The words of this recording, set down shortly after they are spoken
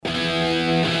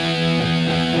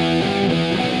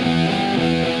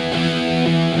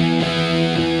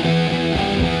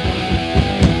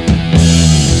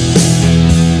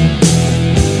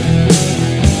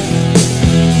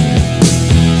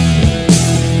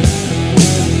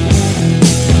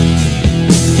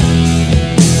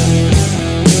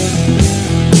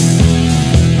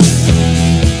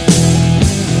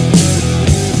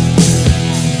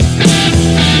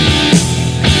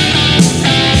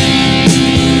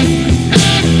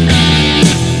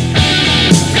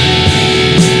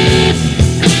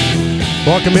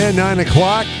Welcome in, 9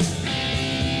 o'clock.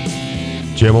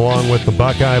 Jim along with the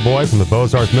Buckeye Boy from the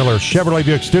Bozarth Miller Chevrolet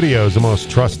Buick Studios, the most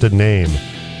trusted name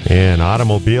in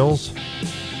automobiles.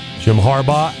 Jim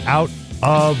Harbaugh out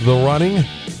of the running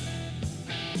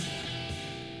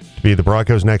to be the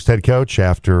Broncos' next head coach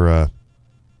after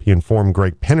he informed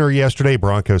Greg Penner yesterday,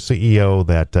 Broncos CEO,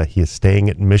 that he is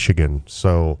staying at Michigan.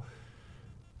 So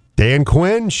Dan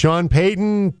Quinn, Sean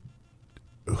Payton,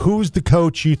 who's the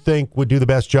coach you think would do the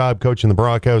best job coaching the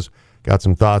Broncos? Got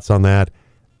some thoughts on that.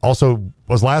 Also,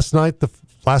 was last night the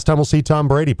last time we'll see Tom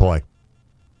Brady play?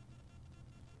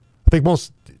 I think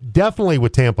most definitely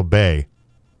with Tampa Bay.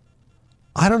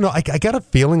 I don't know. I got a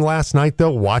feeling last night,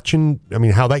 though, watching,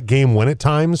 how that game went at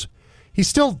times,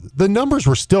 the numbers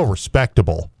were still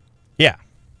respectable. Yeah.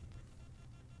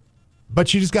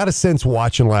 But you just got a sense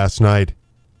watching last night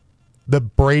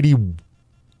that Brady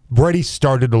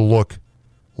started to look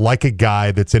like a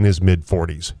guy that's in his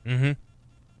mid-40s. Mm-hmm.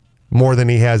 More than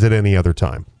he has at any other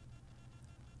time.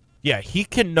 Yeah, he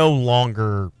can no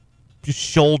longer just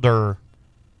shoulder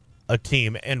a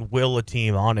team and will a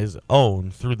team on his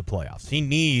own through the playoffs. He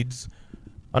needs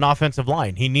an offensive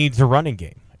line. He needs a running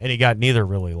game, and he got neither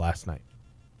really last night.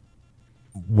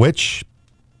 Which,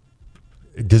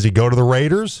 does he go to the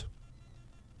Raiders?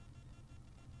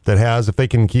 That has, if they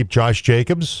can keep Josh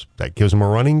Jacobs, that gives him a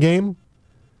running game.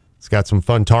 It's got some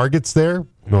fun targets there,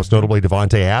 most notably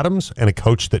Devontae Adams, and a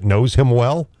coach that knows him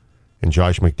well, and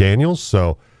Josh McDaniels.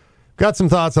 So, got some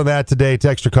thoughts on that today.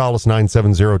 Text or call us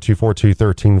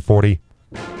 970-242-1340.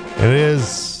 And it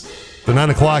is the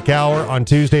 9 o'clock hour on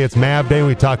Tuesday. It's Mav Day.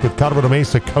 We talk with Colorado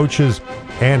Mesa coaches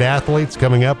and athletes.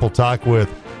 Coming up, we'll talk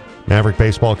with Maverick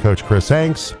baseball coach Chris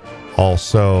Hanks,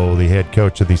 also the head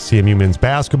coach of the CMU men's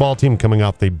basketball team, coming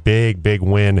off the big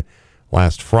win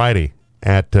last Friday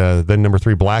at then number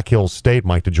 3 Black Hills State.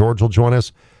 Mike DeGeorge will join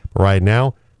us. But right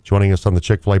now, joining us on the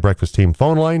Chick-fil-A Breakfast Team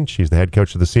phone line, she's the head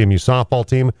coach of the CMU softball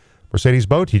team, Mercedes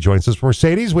Boat. He joins us.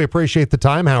 Mercedes, we appreciate the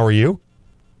time. How are you?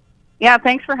 Yeah,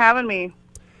 thanks for having me.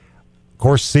 Of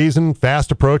course, season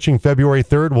fast approaching, February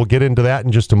 3rd. We'll get into that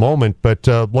in just a moment. But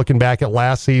looking back at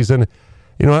last season,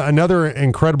 another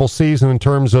incredible season in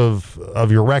terms of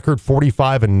your record,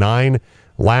 45-9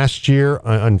 last year.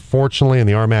 Unfortunately, in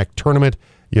the RMAC tournament,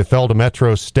 you fell to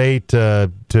Metro State to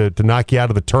knock you out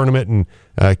of the tournament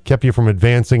and kept you from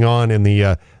advancing on in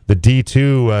the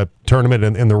D2 tournament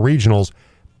and the regionals.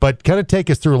 But kind of take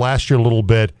us through last year a little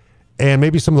bit and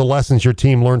maybe some of the lessons your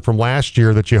team learned from last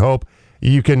year that you hope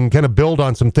you can kind of build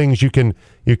on, some things you can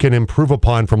improve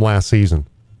upon from last season.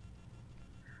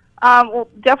 Well,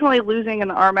 definitely losing in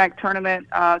the RMAC tournament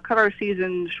cut our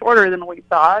season shorter than we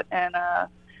thought, and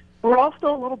we're all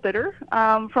still a little bitter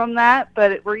from that,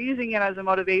 but we're using it as a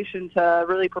motivation to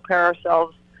really prepare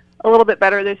ourselves a little bit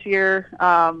better this year.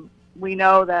 We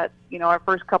know that, our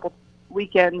first couple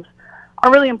weekends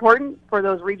are really important for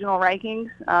those regional rankings.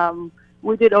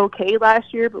 We did okay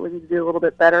last year, but we need to do a little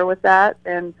bit better with that,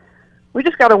 and we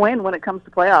just got to win when it comes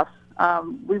to playoffs.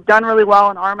 We've done really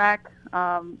well in RMAC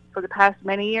for the past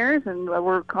many years, and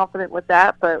we're confident with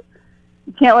that, but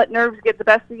you can't let nerves get the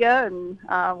best of you, and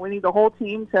we need the whole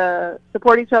team to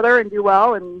support each other and do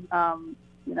well, and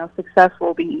success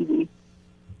will be easy.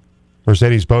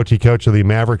 Mercedes Bote, coach of the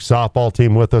Maverick softball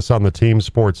team, with us on the Team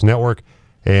Sports Network,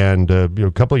 and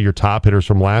a couple of your top hitters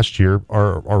from last year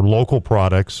are local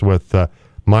products with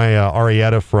Maya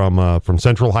Arietta from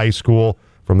Central High School,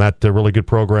 from that really good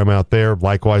program out there.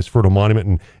 Likewise, Fertile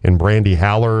Monument and Brandy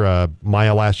Haller.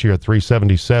 Maya last year at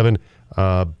 377.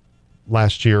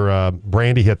 Last year,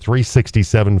 Brandy hit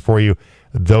 367 for you.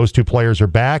 Those two players are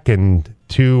back, and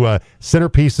two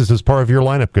centerpieces as part of your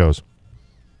lineup goes.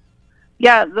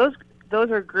 Yeah, those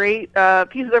are great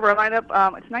pieces of our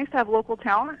lineup. It's nice to have local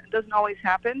talent. It doesn't always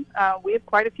happen. We have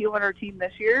quite a few on our team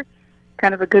this year,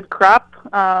 kind of a good crop,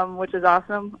 which is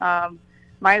awesome.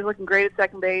 Maya's looking great at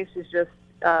second base. She's just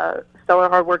a stellar,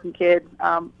 hardworking kid.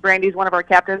 Brandy's one of our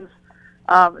captains.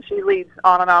 She leads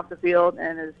on and off the field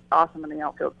and is awesome in the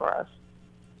outfield for us.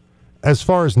 As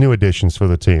far as new additions for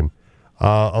the team,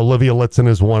 Olivia Litzen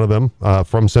is one of them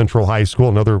from Central High School,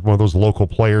 another one of those local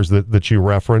players that you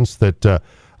referenced that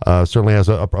certainly has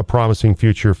a promising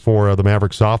future for the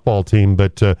Maverick softball team.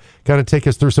 But kind of take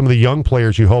us through some of the young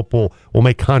players you hope will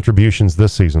make contributions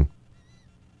this season.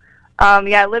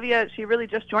 Yeah, Olivia, she really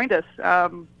just joined us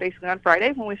basically on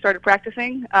Friday when we started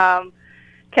practicing.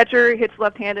 Catcher, hits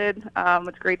left-handed.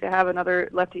 It's great to have another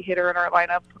lefty hitter in our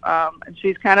lineup. And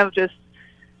she's kind of just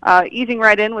easing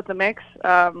right in with the mix.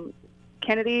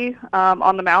 Kennedy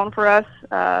on the mound for us.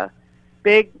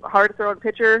 Big, hard-throwing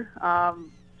pitcher.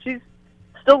 She's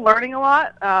still learning a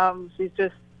lot. She's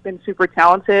just been super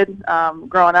talented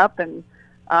growing up, and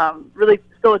really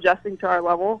still adjusting to our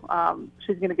level.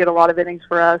 She's going to get a lot of innings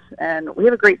for us, and we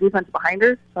have a great defense behind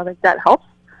her, so I think that helps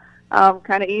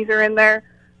kind of ease her in there.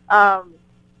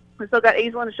 We still got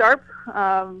Aislinn Sharp,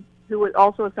 who was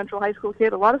also a Central High School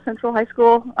kid. A lot of Central High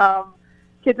School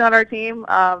kids on our team.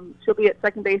 She'll be at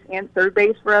second base and third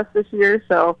base for us this year,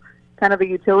 so kind of a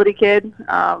utility kid.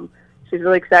 She's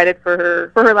really excited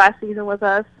for her last season with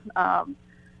us.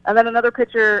 And then another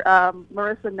pitcher,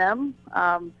 Marissa Nem.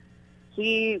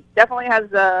 She definitely has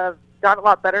gotten a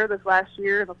lot better this last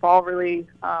year in the fall. Really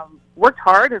worked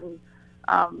hard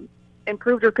and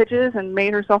improved her pitches and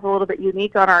made herself a little bit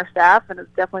unique on our staff, and is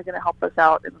definitely going to help us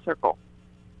out in the circle.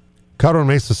 Colorado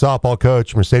Mesa softball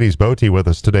coach Mercedes Bote with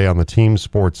us today on the Team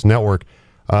Sports Network.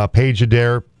 Paige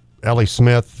Adair, Ellie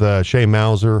Smith, Shay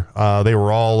Mauser, they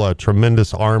were all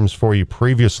tremendous arms for you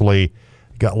previously.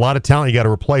 Got a lot of talent you got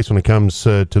to replace when it comes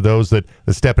to those that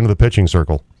step into the pitching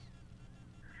circle.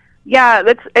 Yeah,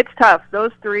 it's tough.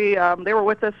 Those three, they were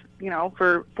with us,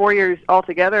 for 4 years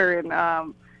altogether,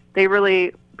 and they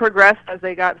really progressed as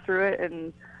they got through it,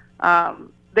 and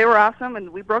they were awesome, and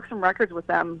we broke some records with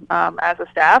them as a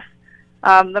staff.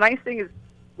 The nice thing is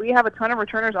we have a ton of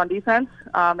returners on defense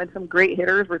and some great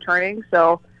hitters returning,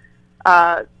 so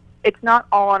it's not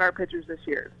all on our pitchers this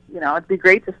year. It'd be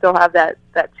great to still have that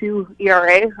 2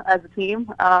 ERA as a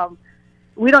team.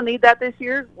 We don't need that this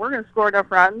year. We're going to score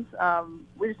enough runs.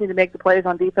 We just need to make the plays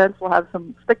on defense. We'll have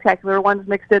some spectacular ones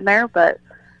mixed in there, but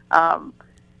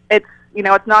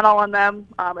it's not all on them.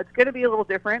 It's going to be a little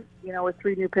different, with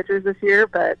 3 new pitchers this year,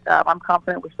 but I'm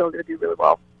confident we're still going to do really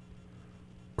well.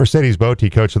 Mercedes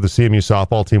Bote, coach of the CMU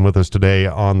softball team, with us today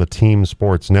on the Team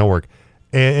Sports Network.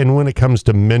 And when it comes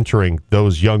to mentoring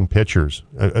those young pitchers,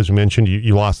 as you mentioned,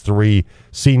 you lost 3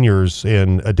 seniors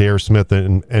in Adair, Smith,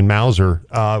 and Mauser.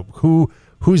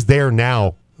 Who's there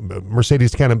now,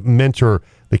 Mercedes, to kind of mentor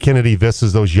the Kennedy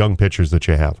Vistas, those young pitchers that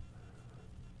you have?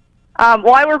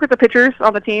 Well, I work with the pitchers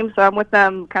on the team, so I'm with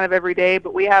them kind of every day.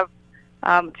 But we have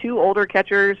 2 older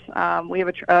catchers. We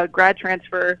have a grad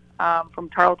transfer from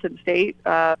Tarleton State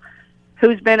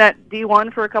who's been at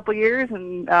D1 for a couple years,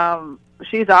 and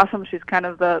she's awesome. She's kind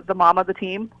of the mom of the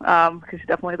team because she's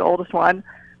definitely the oldest one.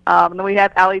 And then we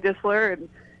have Allie Disler, and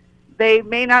they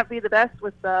may not be the best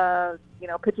with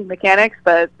pitching mechanics,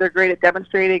 but they're great at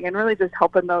demonstrating and really just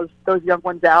helping those young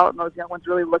ones out, and those young ones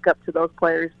really look up to those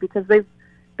players because they've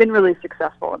been really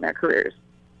successful in their careers.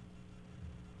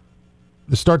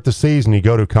 To start the season, you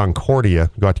go to Concordia,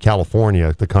 you go out to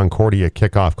California, the Concordia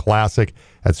Kickoff Classic.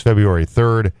 That's February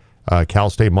 3rd. Cal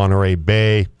State Monterey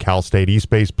Bay, Cal State East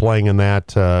Base playing in that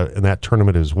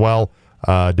tournament as well.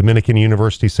 Dominican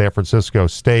University, San Francisco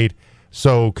State.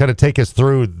 So kind of take us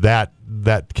through that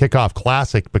Kickoff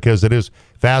Classic, because it is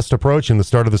fast approaching the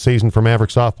start of the season for Maverick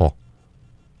softball.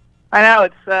 I know,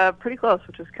 it's pretty close,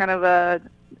 which is kind of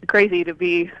crazy to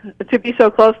be so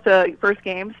close to first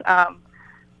games.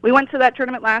 We went to that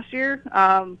tournament last year.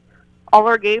 All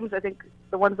our games, I think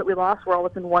the ones that we lost were all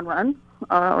within 1 run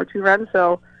or 2 runs.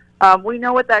 So we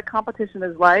know what that competition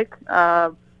is like,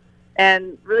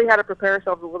 and really how to prepare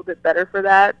ourselves a little bit better for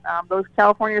that. Those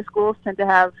California schools tend to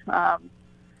have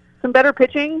some better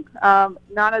pitching,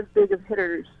 not as big of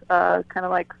hitters, kind of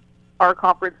like our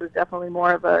conference is definitely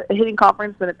more of a hitting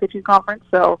conference than a pitching conference.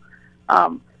 So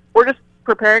we're just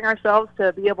preparing ourselves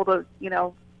to be able to,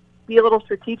 be a little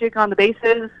strategic on the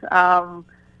bases,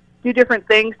 do different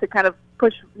things to kind of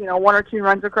push, 1 or 2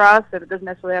 runs across, and it doesn't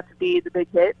necessarily have to be the big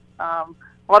hit. A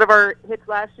lot of our hits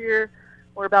last year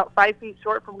were about 5 feet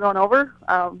short from going over.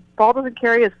 Ball doesn't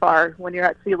carry as far when you're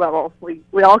at sea level. We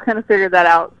all kind of figured that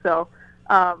out. So,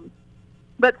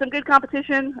 but some good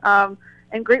competition and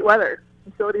great weather.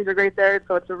 Facilities are great there,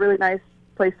 so it's a really nice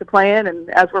place to play in. And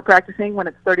as we're practicing, when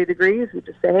it's 30 degrees, we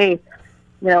just say, hey,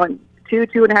 in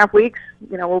 2.5 weeks,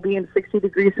 we'll be in 60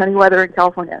 degree sunny weather in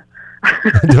California.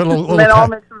 That all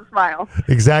makes them smile.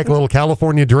 Exactly, a little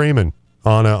California dreaming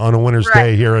on a winter's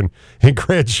day here in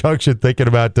Grand Junction, thinking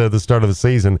about the start of the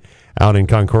season out in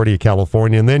Concordia,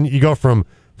 California. And then you go from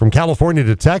California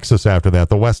to Texas after that,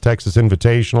 the West Texas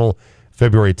Invitational,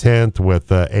 February 10th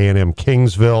with A&M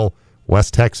Kingsville,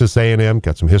 West Texas A&M,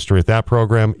 got some history at that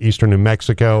program, Eastern New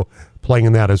Mexico playing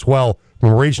in that as well. From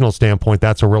a regional standpoint,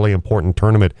 that's a really important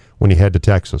tournament when you head to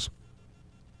Texas.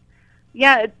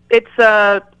 Yeah,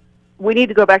 it's we need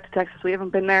to go back to Texas. We haven't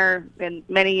been there in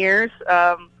many years.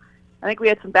 I think we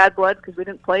had some bad blood because we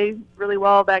didn't play really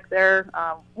well back there.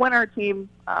 When our team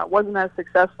wasn't as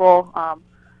successful,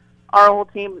 our whole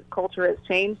team culture has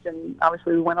changed, and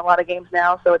obviously we win a lot of games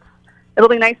now. So it'll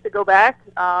be nice to go back,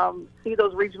 see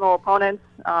those regional opponents,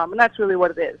 and that's really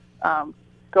what it is.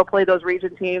 Go play those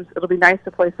region teams. It'll be nice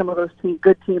to play some of those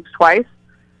good teams twice.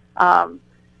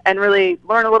 and really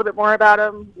learn a little bit more about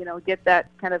them, get that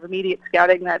kind of immediate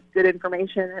scouting, that good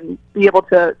information, and be able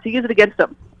to use it against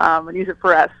them and use it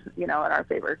for us, in our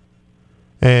favor.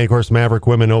 And, of course, Maverick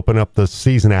women open up the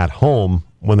season at home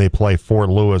when they play Fort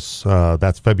Lewis.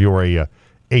 That's February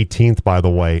 18th, by the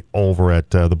way, over at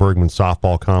the Bergman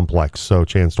Softball Complex. So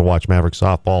chance to watch Maverick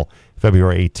softball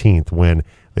February 18th when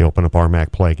they open up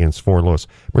RMAC play against Fort Lewis.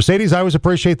 Mercedes, I always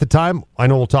appreciate the time. I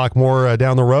know we'll talk more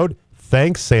down the road.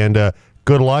 Thanks, and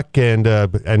good luck. And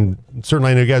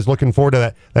certainly I know you guys looking forward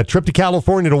to that trip to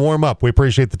California to warm up. We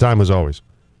appreciate the time as always.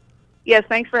 Yes,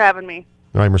 thanks for having me.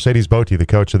 All right, Mercedes Bote, the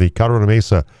coach of the Colorado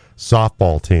Mesa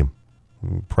softball team.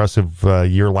 Impressive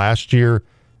year last year.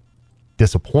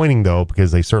 Disappointing, though,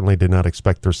 because they certainly did not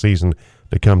expect their season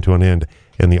to come to an end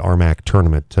in the RMAC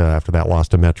tournament after that loss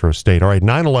to Metro State. All right,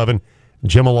 9-11.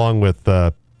 Jim along with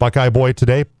Buckeye Boy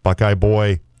today. Buckeye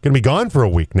Boy going to be gone for a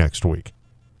week next week.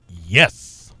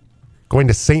 Yes. Going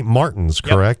to St. Martin's,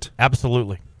 correct? Yep,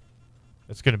 absolutely.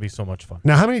 It's going to be so much fun.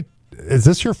 Now, is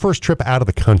this your first trip out of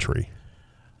the country?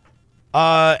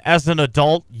 As an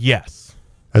adult, yes.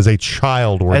 As a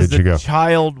child, where did you go? As a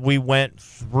child, we went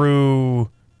through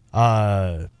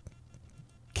Canada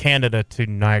to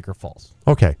Niagara Falls.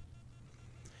 Okay.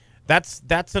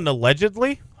 That's an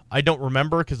allegedly. I don't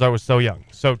remember because I was so young.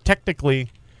 So technically,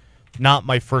 not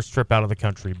my first trip out of the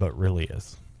country, but really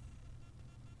is.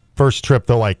 First trip,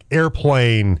 though, like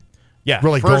airplane. Yeah,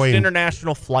 really first going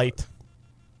international flight,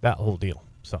 that whole deal.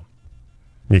 So,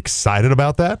 you excited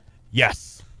about that?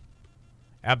 Yes,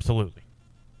 absolutely.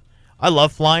 I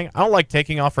love flying. I don't like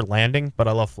taking off or landing, but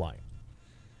I love flying.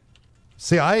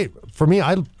 See, I'm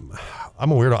a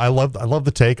weirdo. I love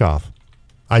the takeoff.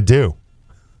 I do.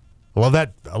 I love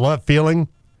that feeling.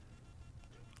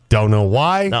 Don't know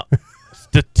why. No,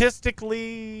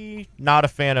 statistically, not a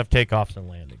fan of takeoffs and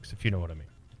landings, if you know what I mean.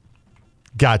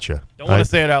 Gotcha. Don't want to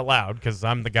say it out loud because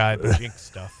I'm the guy that jinx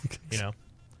stuff,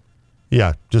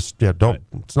 Yeah, don't.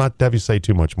 Let's not have you say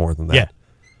too much more than that. Yeah.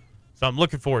 So I'm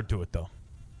looking forward to it, though.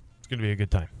 It's going to be a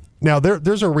good time. Now,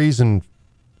 there's a reason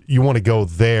you want to go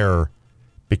there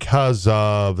because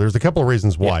there's a couple of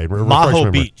reasons why.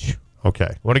 Maho Beach. Okay.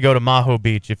 I want to go to Maho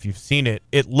Beach. If you've seen it,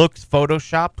 it looks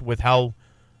photoshopped with how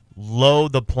low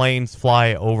the planes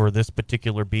fly over this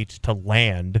particular beach to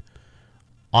land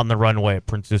on the runway at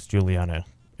Princess Juliana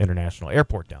International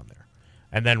Airport down there.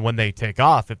 And then when they take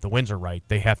off, if the winds are right,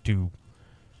 they have to,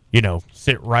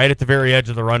 sit right at the very edge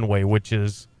of the runway, which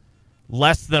is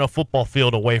less than a football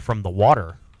field away from the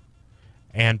water.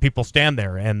 And people stand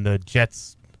there, and the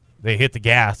jets, they hit the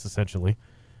gas, essentially,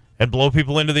 and blow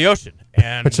people into the ocean.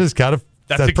 And which is that's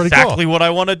pretty exactly cool. what I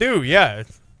want to do, yeah.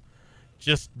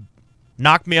 Just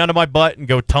knock me onto my butt and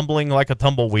go tumbling like a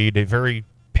tumbleweed, a very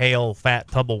pale, fat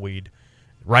tumbleweed,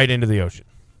 right into the ocean.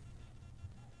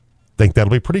 Think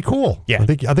that'll be pretty cool. Yeah, I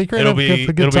think you're gonna have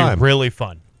a good time. It'll be really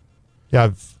fun. Yeah,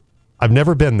 I've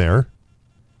never been there.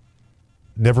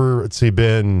 Never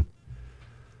been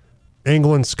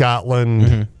England,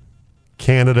 Scotland,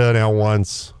 Canada now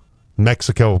once,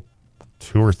 Mexico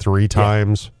 2 or 3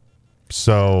 times. Yeah.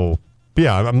 So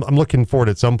yeah, I'm looking forward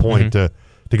at some point to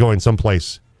going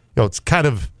someplace. It's kind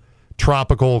of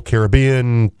tropical,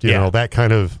 Caribbean, you know, that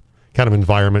kind of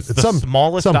environment. It's the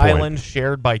smallest island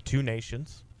shared by 2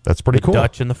 nations. That's pretty cool. The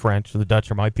Dutch and the French. The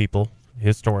Dutch are my people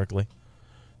historically.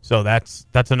 So that's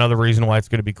another reason why it's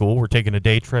going to be cool. We're taking a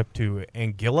day trip to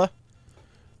Anguilla,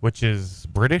 which is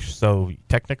British. So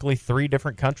technically 3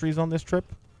 different countries on this trip.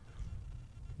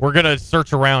 We're going to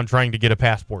search around trying to get a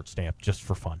passport stamp just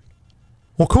for fun.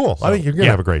 Well, cool. So, I think you're going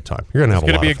to have a great time. You're going to have a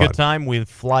lot of fun. It's going to be a good time. We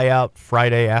fly out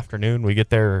Friday afternoon. We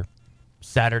get there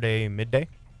Saturday midday.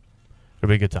 It'll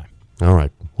be a good time. All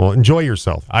right. Well, enjoy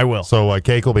yourself. I will. So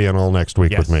Kake will be in all next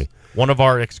week with me. One of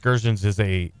our excursions is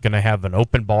going to have an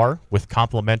open bar with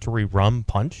complimentary rum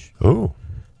punch. Ooh.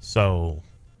 So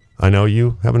I know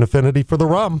you have an affinity for the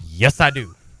rum. Yes, I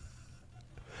do.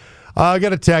 I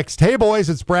got a text. Hey, boys,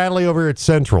 it's Bradley over at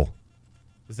Central.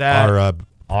 Is that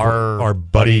our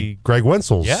buddy Greg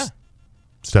Wenzel's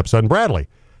stepson, Bradley,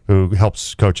 who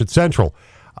helps coach at Central.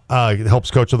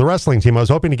 Helps coach of the wrestling team. I was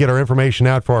hoping to get our information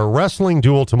out for our wrestling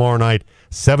duel tomorrow night.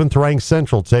 7th ranked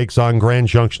Central takes on Grand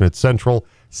Junction at Central,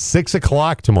 6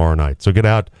 o'clock tomorrow night. So get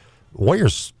out.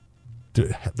 Warriors,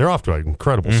 they're off to an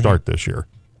incredible start this year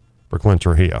for Clint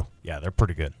Trujillo. Yeah, they're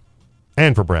pretty good.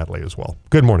 And for Bradley as well.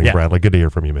 Good morning, Bradley. Good to hear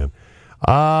from you, man.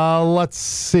 Let's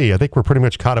see. I think we're pretty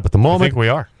much caught up at the moment. I think we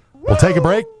are. We'll take a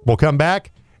break. We'll come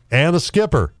back. And the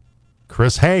skipper,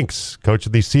 Chris Hanks, coach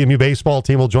of the CMU baseball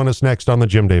team, will join us next on the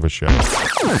Jim Davis Show.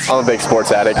 I'm a big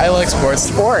sports addict. I like sports.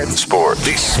 Sports.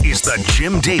 This is the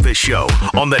Jim Davis Show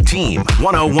on the Team.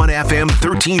 101 FM,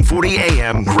 1340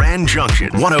 AM, Grand Junction.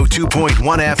 102.1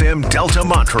 FM, Delta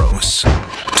Montrose.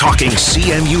 Talking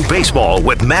CMU baseball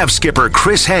with Mav skipper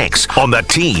Chris Hanks on the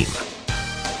Team.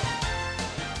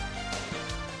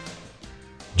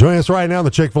 Joining us right now on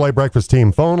the Chick-fil-A Breakfast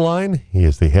Team phone line. He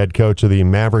is the head coach of the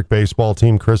Maverick baseball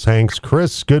team, Chris Hanks.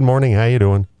 Chris, good morning. How you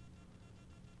doing?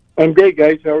 I'm great,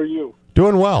 guys. How are you?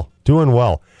 Doing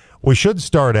well. We should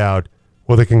start out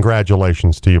with a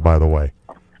congratulations to you, by the way.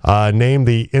 Named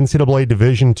the NCAA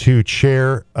Division II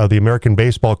chair of the American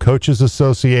Baseball Coaches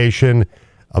Association,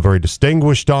 a very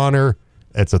distinguished honor.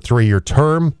 It's a 3-year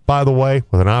term, by the way,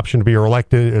 with an option to be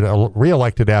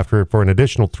reelected after for an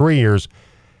additional 3 years.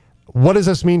 What does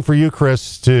this mean for you,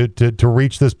 Chris, to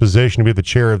reach this position to be the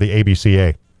chair of the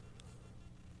ABCA?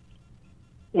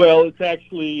 Well, it's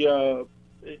actually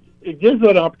it gives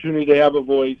an opportunity to have a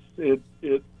voice. It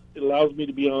allows me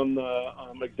to be on the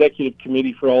executive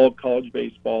committee for all of college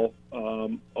baseball,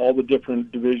 all the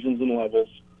different divisions and levels.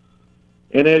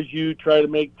 And as you try to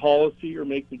make policy or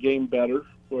make the game better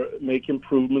or make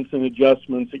improvements and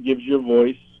adjustments, it gives you a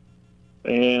voice.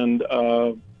 And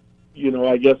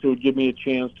I guess it would give me a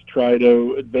chance to try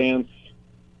to advance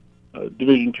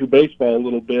Division II baseball a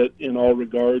little bit in all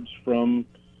regards, from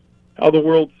how the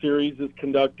World Series is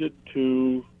conducted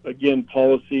to, again,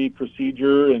 policy,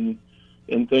 procedure, and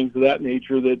things of that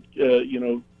nature that,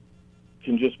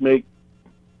 can just make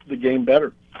the game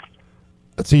better.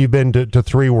 So you've been to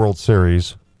 3 World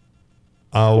Series.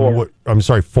 4. I'm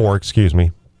sorry, 4, excuse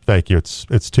me. Thank you.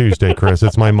 It's Tuesday, Chris.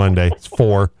 It's my Monday. It's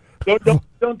 4.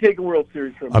 Don't take a World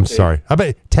Series from me. I'm sorry. I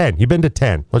bet 10. You've been to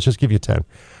 10. Let's just give you 10.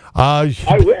 I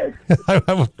wish.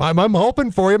 I'm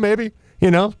hoping for you, maybe.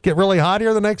 Get really hot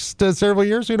here the next several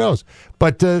years. Who knows?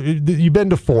 But you've been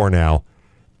to 4 now.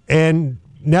 And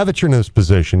now that you're in this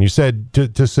position, you said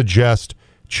to suggest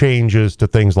changes to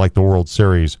things like the World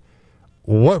Series.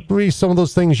 What would be some of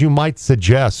those things you might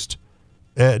suggest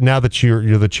now that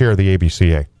you're the chair of the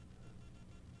ABCA?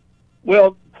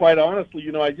 Well, quite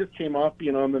honestly, I just came off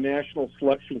being on the National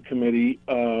Selection Committee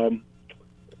for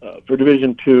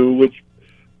Division II, which,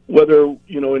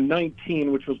 in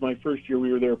 19, which was my first year,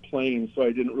 we were there playing, so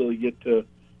I didn't really get to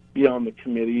be on the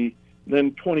committee. And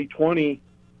then 2020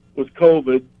 was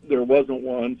COVID. There wasn't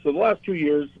one. So the last 2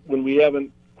 years, when we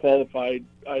haven't qualified,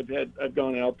 I've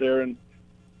gone out there, and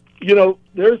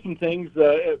there's some things.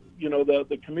 The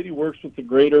committee works with the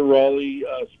Greater Raleigh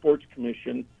Sports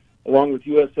Commission, along with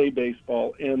USA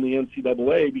Baseball and the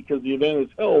NCAA, because the event is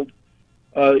held,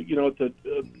 at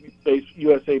the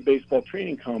USA Baseball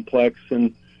Training Complex.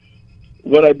 And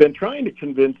what I've been trying to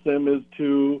convince them is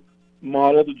to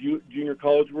model the Junior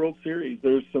College World Series.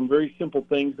 There's some very simple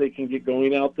things they can get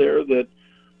going out there that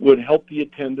would help the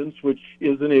attendance, which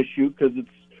is an issue because it's,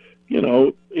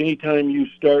 anytime you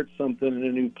start something in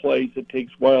a new place, it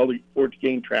takes a while for it to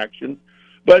gain traction.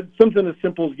 But something as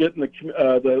simple as getting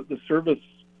the service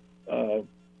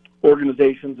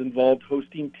organizations involved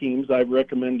hosting teams, I've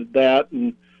recommended that,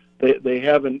 and they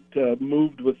haven't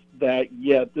moved with that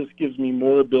yet. This gives me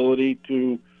more ability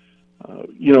to,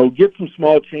 get some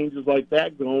small changes like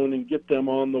that going and get them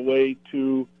on the way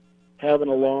to having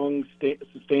a long,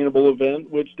 sustainable event,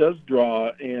 which does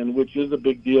draw and which is a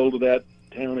big deal to that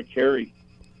town of Cary.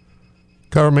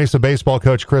 Carver Mesa baseball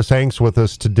coach Chris Hanks with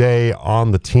us today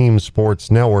on the Team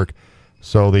Sports Network.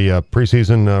 So the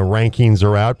preseason rankings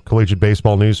are out. Collegiate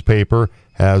Baseball Newspaper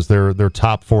has their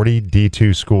top 40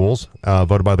 D2 schools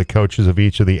voted by the coaches of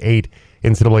each of the 8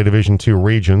 NCAA Division II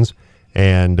regions.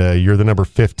 And you're the number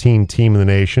 15 team in the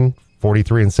nation,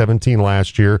 43-17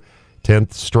 last year,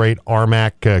 10th straight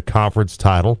RMAC conference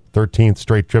title, 13th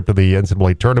straight trip to the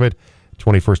NCAA tournament,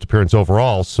 21st appearance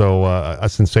overall. So a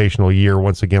sensational year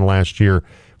once again last year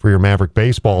for your Maverick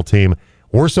baseball team.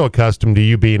 We're so accustomed to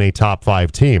you being a top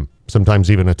 5 team,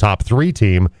 sometimes even a top 3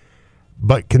 team.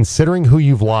 But considering who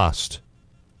you've lost,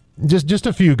 just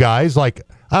a few guys like,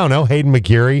 I don't know, Hayden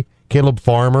McGeary, Caleb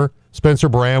Farmer, Spencer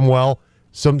Bramwell,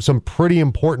 some pretty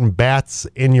important bats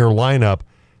in your lineup,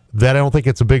 that I don't think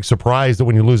it's a big surprise that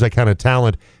when you lose that kind of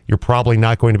talent, you're probably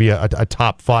not going to be a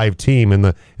top 5 team in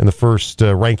the first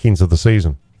rankings of the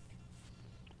season.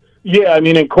 Yeah,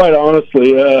 and quite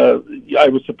honestly, I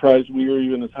was surprised we were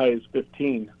even as high as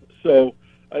 15. So,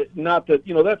 not that,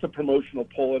 that's a promotional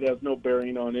poll. It has no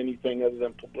bearing on anything other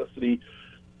than publicity.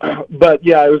 But,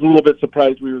 yeah, I was a little bit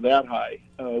surprised we were that high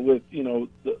with, the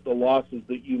losses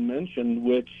that you mentioned,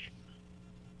 which,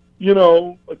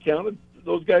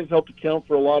 those guys helped account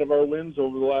for a lot of our wins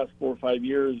over the last 4 or 5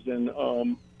 years. And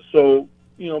So,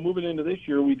 moving into this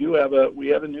year, we have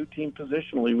a new team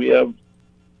positionally. We have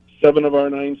 7 of our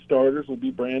 9 starters will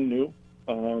be brand new,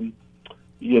 and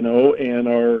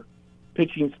our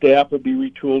pitching staff will be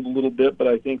retooled a little bit, but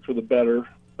I think for the better.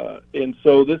 And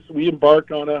so we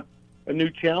embark on a new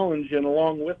challenge, and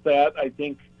along with that, I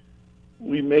think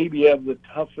we maybe have the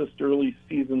toughest early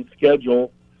season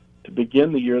schedule to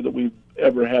begin the year that we've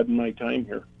ever had in my time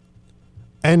here.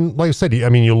 And like I said,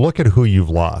 you look at who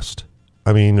you've lost.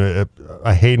 A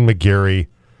Hayden McGarry,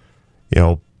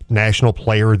 National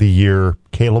Player of the Year,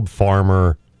 Caleb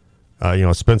Farmer,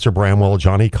 Spencer Bramwell,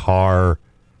 Johnny Carr,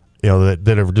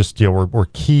 that have just, were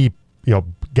key,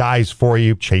 guys for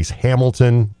you. Chase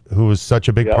Hamilton, who was such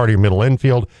a big part of your middle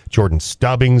infield, Jordan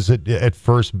Stubbings at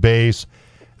first base,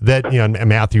 and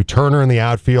Matthew Turner in the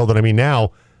outfield. That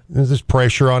now there's this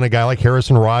pressure on a guy like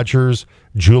Harrison Rogers,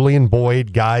 Julian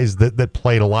Boyd, guys that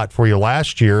played a lot for you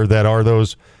last year that are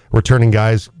those returning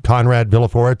guys, Conrad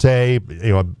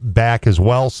Villaforte, back as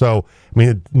well. So,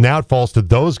 now it falls to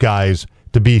those guys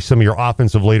to be some of your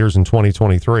offensive leaders in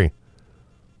 2023.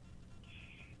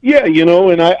 Yeah,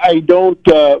 and I don't,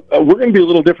 we're going to be a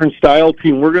little different style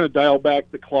team. We're going to dial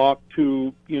back the clock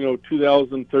to,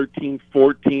 2013,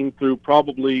 14 through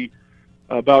probably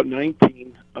about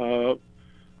 19,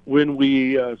 when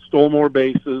we stole more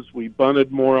bases, we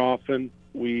bunted more often,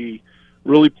 we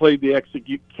really played the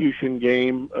execution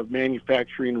game of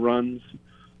manufacturing runs,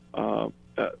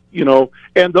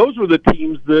 and those were the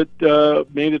teams that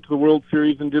made it to the World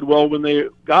Series and did well when they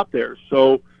got there.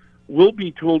 So we'll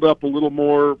be tooled up a little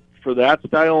more for that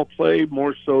style of play,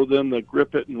 more so than the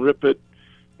grip it and rip it,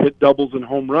 hit doubles and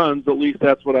home runs. At least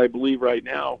that's what I believe right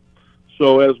now.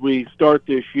 So as we start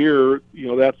this year,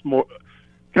 that's more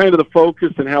kind of the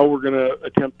focus and how we're going to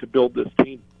attempt to build this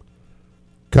team.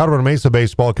 Colorado Mesa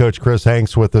baseball coach Chris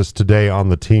Hanks with us today on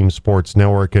the Team Sports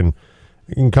Network, and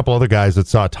a couple other guys that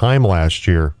saw time last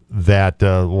year that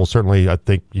will certainly, I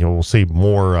think, we'll see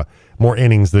more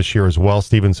innings this year as well.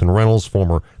 Stevenson Reynolds,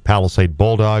 former Palisade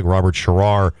Bulldog, Robert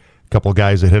Sherrar, a couple of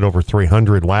guys that hit over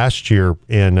 300 last year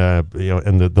in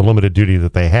the limited duty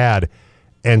that they had.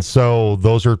 And so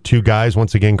those are 2 guys,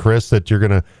 once again, Chris, that you're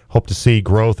going to hope to see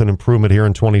growth and improvement here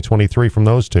in 2023 from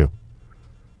those 2.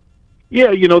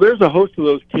 Yeah, there's a host of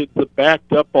those kids that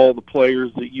backed up all the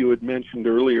players that you had mentioned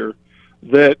earlier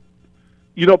that,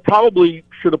 probably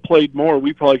should have played more.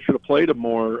 We probably should have played them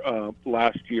more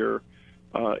last year.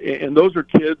 And those are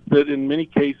kids that in many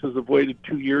cases have waited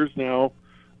 2 years now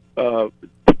to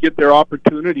get their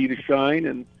opportunity to shine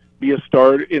and be a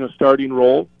starting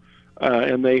role.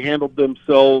 And they handled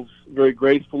themselves very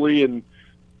gracefully and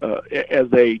as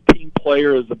a team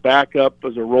player, as a backup,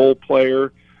 as a role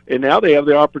player. And now they have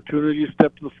the opportunity to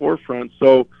step to the forefront.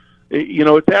 So,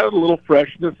 it's added a little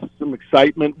freshness, some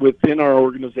excitement within our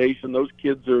organization. Those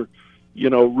kids are,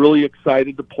 really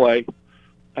excited to play.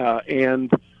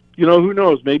 And who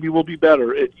knows? Maybe we'll be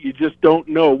better. You just don't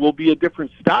know. We'll be a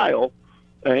different style,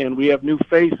 and we have new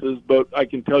faces, but I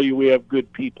can tell you we have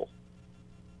good people.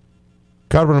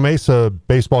 Colorado Mesa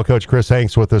baseball coach Chris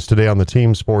Hanks with us today on the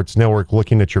Team Sports Network,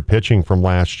 looking at your pitching from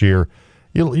last year.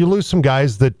 You lose some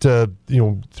guys that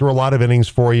threw a lot of innings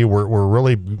for you. Were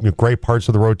really great parts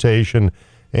of the rotation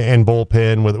and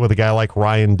bullpen with a guy like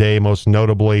Ryan Day, most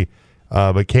notably.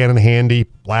 But Cannon Handy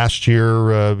last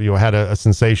year, had a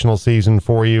sensational season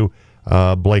for you.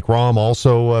 Blake Rom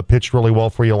also pitched really well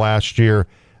for you last year.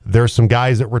 There's some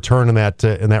guys that return in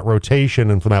that rotation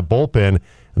and from that bullpen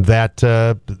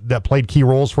that played key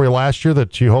roles for you last year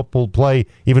that you hope will play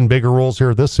even bigger roles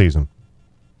here this season.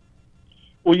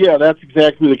 Well, yeah, that's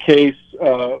exactly the case.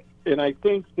 And I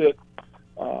think that,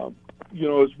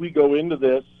 as we go into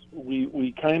this,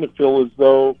 we kind of feel as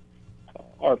though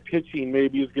our pitching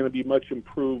maybe is going to be much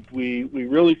improved. We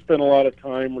really spent a lot of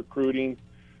time recruiting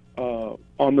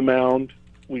on the mound.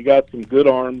 We got some good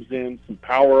arms in, some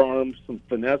power arms, some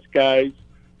finesse guys.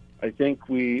 I think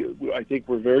we're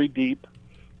very deep.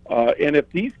 And if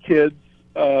these kids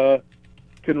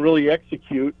can really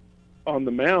execute on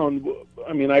the mound,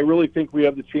 I really think we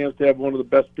have the chance to have one of the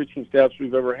best pitching staffs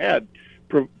we've ever had,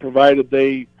 provided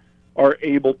they are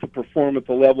able to perform at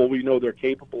the level we know they're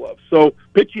capable of. So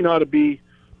pitching ought to be,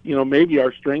 maybe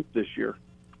our strength this year.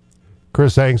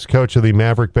 Chris Hanks, coach of the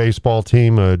Maverick baseball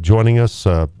team, joining us.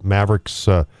 Mavericks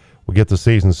will get the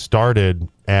season started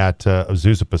at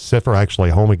Azusa Pacific,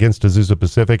 actually home against Azusa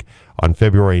Pacific on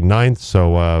February 9th.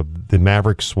 So the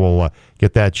Mavericks will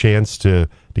get that chance to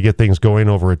get things going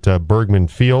over at Bergman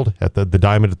Field at the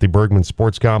Diamond at the Bergman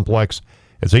Sports Complex.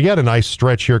 And so you had a nice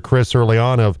stretch here, Chris, early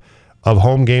on of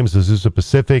home games, Azusa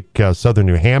Pacific, Southern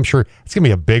New Hampshire. It's going to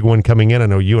be a big one coming in. I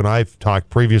know you and I have talked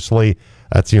previously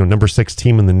That's number 6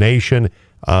 team in the nation.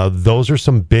 Those are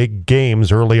some big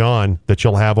games early on that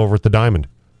you'll have over at the Diamond.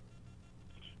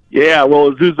 Yeah,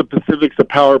 well, Azusa Pacific's a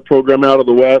power program out of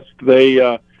the West.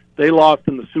 They lost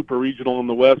in the Super Regional in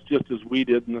the West just as we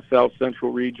did in the South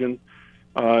Central region.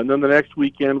 And then the next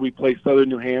weekend we play Southern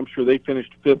New Hampshire. They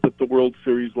finished 5th at the World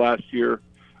Series last year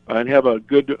and have a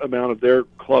good amount of their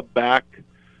club back.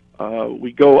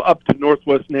 We go up to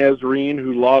Northwest Nazarene,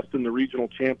 who lost in the regional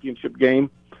championship game.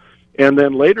 And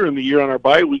then later in the year on our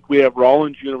bye week, we have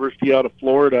Rollins University out of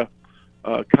Florida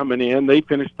coming in. They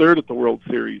finished 3rd at the World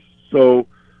Series. So,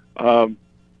 from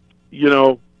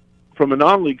a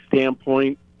non-league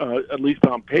standpoint, at least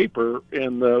on paper,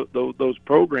 and those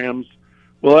programs,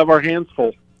 we'll have our hands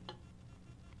full.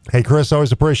 Hey, Chris,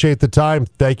 always appreciate the time.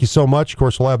 Thank you so much. Of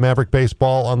course, we'll have Maverick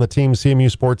Baseball on the Team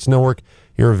CMU Sports Network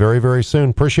here very, very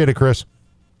soon. Appreciate it, Chris.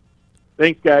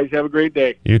 Thanks, guys. Have a great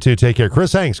day. You too. Take care.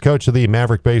 Chris Hanks, coach of the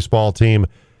Maverick Baseball team.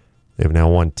 They've now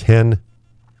won 10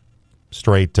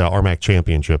 straight RMAC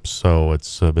championships. So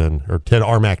it's been, or 10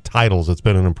 RMAC titles. It's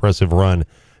been an impressive run,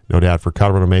 no doubt, for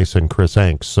Colorado Mesa and Chris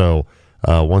Hanks. So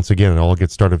once again, it all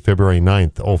gets started February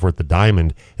 9th over at the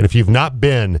Diamond. And if you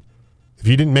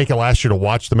didn't make it last year to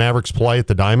watch the Mavericks play at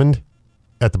the Diamond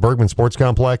at the Bergman Sports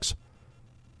Complex,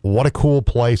 what a cool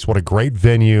place, what a great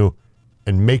venue,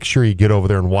 and make sure you get over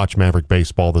there and watch Maverick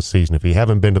Baseball this season. If you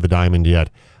haven't been to the Diamond yet,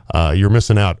 you're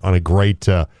missing out on a great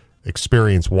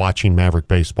experience watching Maverick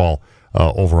Baseball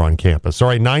over on campus. All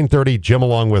right, 9:30, Jim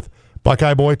along with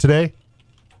Buckeye Boy today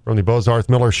from the Bozarth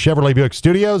Miller Chevrolet Buick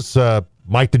Studios.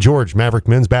 Mike DeGeorge, Maverick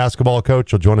men's basketball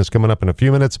coach, will join us coming up in a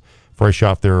few minutes. Fresh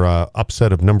off their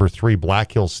upset of number 3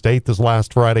 Black Hills State this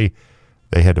last Friday.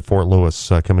 They head to Fort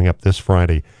Lewis coming up this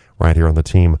Friday right here on the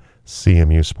Team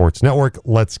CMU Sports Network.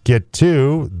 Let's get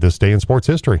to this day in sports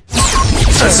history.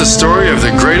 That's the story of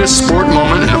the greatest sport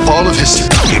moment in all of history.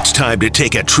 It's time to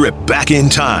take a trip back in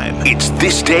time. It's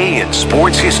This Day in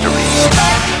Sports History.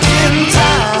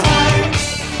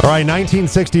 All right,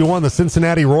 1961, the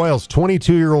Cincinnati Royals'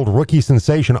 22-year-old rookie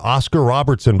sensation Oscar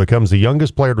Robertson becomes the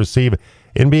youngest player to receive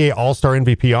NBA All-Star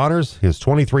MVP honors. His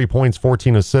 23 points,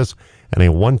 14 assists, and a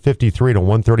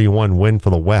 153-131 win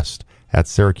for the West at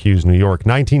Syracuse, New York.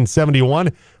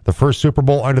 1971, the first Super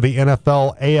Bowl under the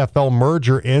NFL-AFL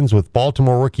merger ends with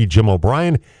Baltimore rookie Jim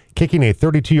O'Brien kicking a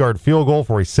 32-yard field goal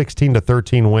for a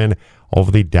 16-13 win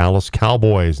over the Dallas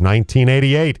Cowboys.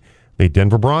 1988, the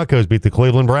Denver Broncos beat the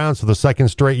Cleveland Browns for the second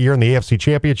straight year in the AFC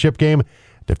Championship game.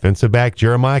 Defensive back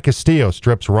Jeremiah Castillo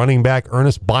strips running back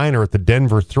Ernest Biner at the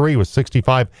Denver 3 with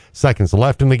 65 seconds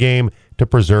left in the game to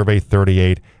preserve a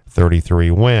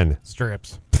 38-33 win.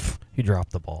 Strips. He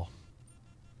dropped the ball.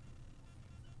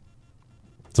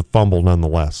 It's a fumble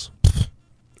nonetheless,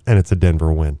 and it's a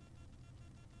Denver win.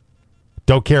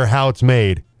 Don't care how it's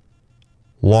made,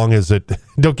 long as it.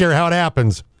 Don't care how it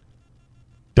happens.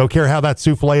 Don't care how that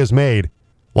souffle is made,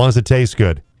 long as it tastes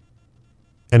good.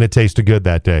 And it tasted good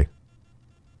that day.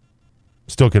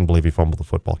 Still couldn't believe he fumbled the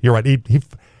football. You're right.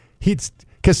 He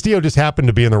Castillo just happened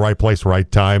to be in the right place, right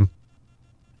time.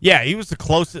 Yeah, he was the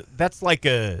closest. That's like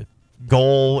a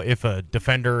goal if a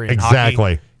defender in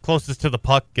exactly hockey closest to the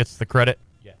puck gets the credit.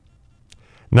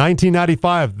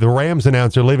 1995, the Rams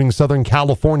announced they're leaving Southern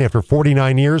California after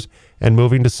 49 years and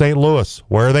moving to St. Louis.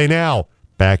 Where are they now?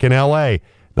 Back in L.A.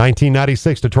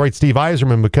 1996, Detroit Steve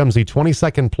Yzerman becomes the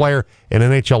 22nd player in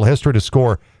NHL history to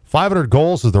score 500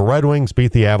 goals as the Red Wings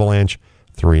beat the Avalanche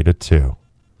 3-2. All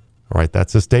right,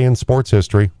 that's this day in sports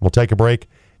history. We'll take a break,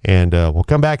 and we'll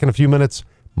come back in a few minutes.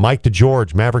 Mike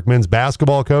DeGeorge, Maverick men's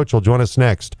basketball coach, will join us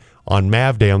next on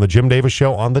Mav Day on the Jim Davis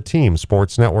Show on the Team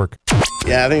Sports Network.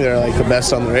 Yeah, I think they're like the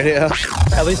best on the radio.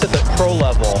 At least at the pro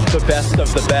level, the best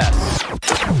of the best.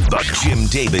 The Jim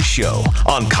Davis Show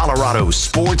on Colorado's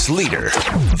sports leader,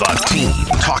 The Team.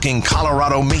 Talking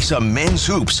Colorado Mesa men's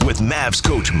hoops with Mavs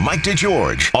coach Mike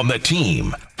DeGeorge on The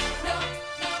Team.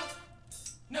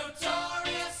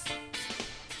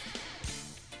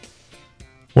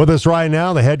 With us right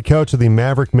now, the head coach of the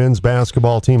Maverick men's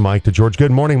basketball team, Mike DeGeorge.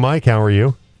 Good morning, Mike. How are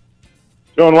you?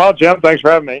 Doing well, Jim. Thanks for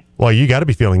having me. Well, you got to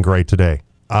be feeling great today.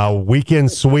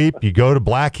 Weekend sweep. You go to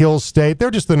Black Hills State.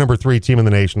 They're just the number 3 team in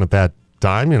the nation at that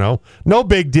time, No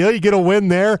big deal. You get a win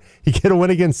there. You get a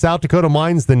win against South Dakota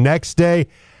Mines the next day.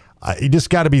 You just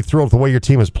got to be thrilled with the way your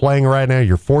team is playing right now.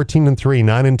 You're 14-3,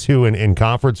 9-2 in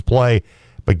conference play.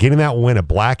 But getting that win at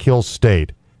Black Hills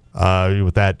State,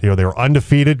 with that, they were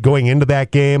undefeated going into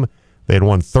that game. They had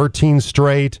won 13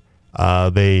 straight.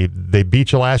 They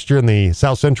beat you last year in the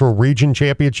South Central Region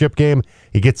Championship game.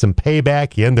 You get some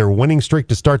payback. You end their winning streak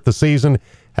to start the season.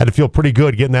 Had to feel pretty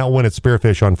good getting that win at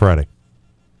Spearfish on Friday.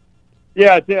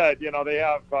 Yeah, it did. They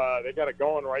have they got it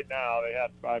going right now. They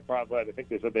had I think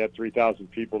they said they had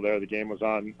 3,000 people there. The game was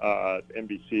on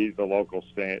NBC, the local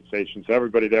station, so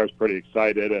everybody there is pretty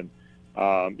excited. And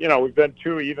we've been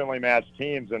two evenly matched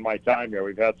teams in my time here.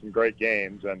 We've had some great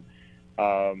games, and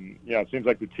it seems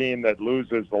like the team that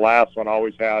loses the last one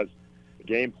always has a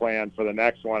game plan for the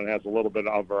next one and has a little bit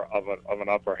of an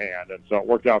upper hand. And so it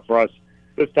worked out for us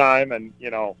this time. And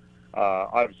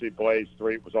obviously Blaze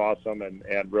Threet was awesome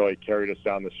and really carried us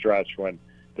down the stretch when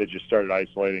they just started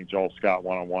isolating Joel Scott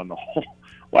one-on-one the whole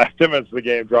last 10 minutes of the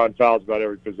game, drawing fouls about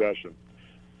every possession.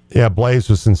 Yeah, Blaze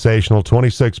was sensational,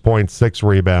 26.6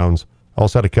 rebounds,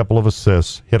 also had a couple of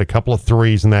assists, hit a couple of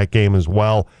threes in that game as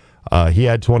well. He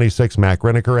had 26, Matt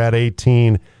Greeniker had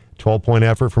 18, 12-point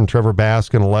effort from Trevor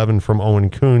Baskin, 11 from Owen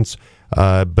Kuntz.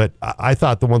 But I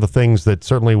thought that one of the things that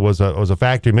certainly was a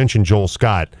factor, you mentioned Joel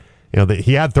Scott.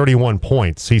 He had 31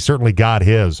 points. He certainly got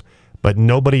his, but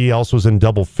nobody else was in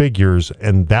double figures,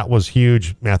 and that was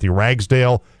huge. Matthew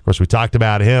Ragsdale, of course, we talked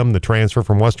about him, the transfer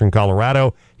from Western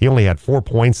Colorado. He only had 4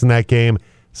 points in that game.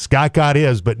 Scott got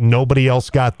his, but nobody else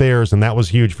got theirs, and that was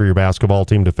huge for your basketball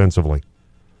team defensively.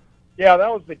 Yeah,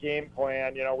 that was the game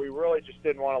plan. We really just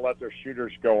didn't want to let their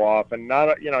shooters go off, and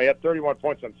he had 31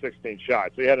 points on 16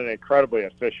 shots. So he had an incredibly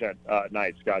efficient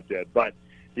night, Scott did, but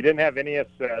he didn't have any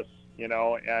assists.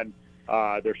 And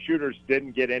their shooters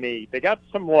didn't get any. They got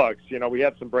some looks. We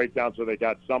had some breakdowns where they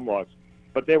got some looks,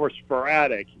 but they were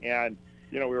sporadic. And,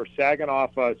 we were sagging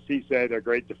off Cisse, their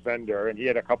great defender, and he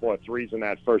had a couple of threes in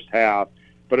that first half.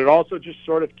 But it also just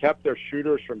sort of kept their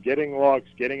shooters from getting looks,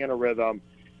 getting in a rhythm.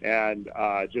 And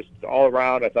just all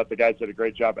around, I thought the guys did a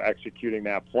great job executing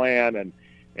that plan. And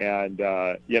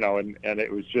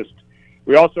it was just,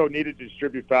 we also needed to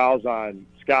distribute fouls on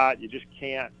Scott. You just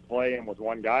can't play him with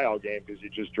one guy all game because he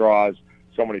just draws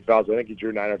so many fouls. I think he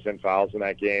drew 9 or 10 fouls in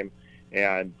that game.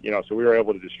 And, so we were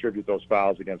able to distribute those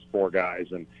fouls against 4 guys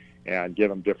and give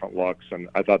them different looks. And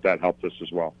I thought that helped us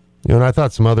as well. And I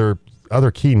thought some other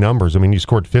key numbers. I mean, you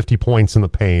scored 50 points in the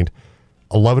paint,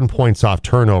 11 points off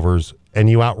turnovers, and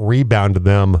you out-rebounded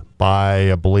them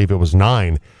by, I believe it was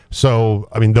 9. So,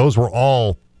 I mean, those were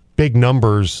all big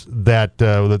numbers that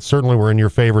certainly were in your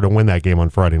favor to win that game on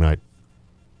Friday night.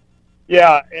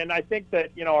 Yeah, and I think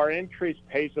that, our increased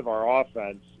pace of our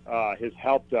offense has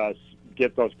helped us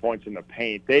get those points in the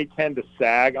paint. They tend to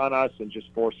sag on us and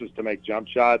just force us to make jump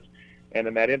shots. And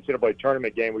in that NCAA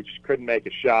tournament game, we just couldn't make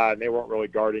a shot, and they weren't really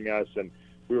guarding us, and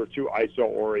we were too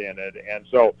ISO-oriented. And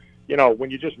so,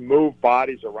 when you just move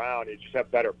bodies around, you just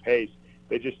have better pace.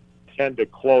 They just tend to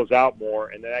close out more,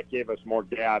 and that gave us more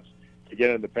gaps to get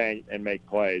in the paint and make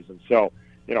plays. And so,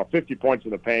 50 points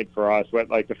in the paint for us. But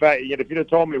like the fact, if you'd have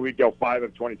told me we'd go 5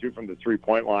 of 22 from the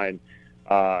 3-point line,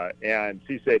 and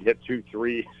Cisse hit 2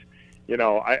 threes,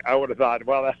 I would have thought,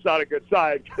 well, that's not a good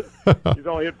sign because he's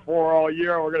only hit 4 all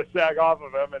year, and we're going to sag off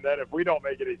of him. And then if we don't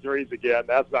make any threes again,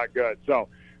 that's not good. So,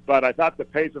 but I thought the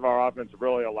pace of our offense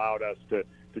really allowed us to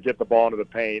get the ball into the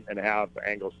paint and have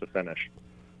angles to finish.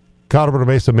 Colorado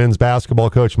Mesa men's basketball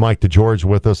coach Mike DeGeorge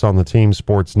with us on the Team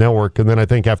Sports Network. And then I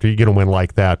think after you get a win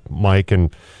like that, Mike,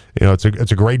 and it's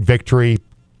a great victory,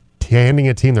 handing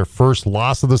a team their first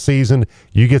loss of the season,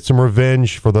 you get some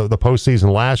revenge for the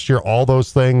postseason last year, all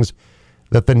those things,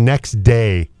 that the next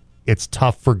day it's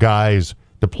tough for guys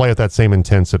to play with that same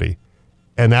intensity.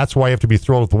 And that's why you have to be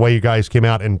thrilled with the way you guys came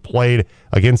out and played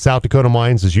against South Dakota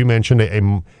Mines, as you mentioned,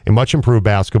 a much improved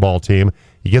basketball team.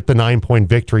 You get the 9-point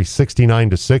victory,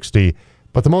 69-60.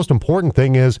 But the most important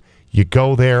thing is you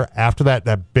go there after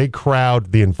that big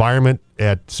crowd, the environment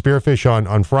at Spearfish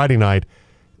on Friday night.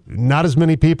 Not as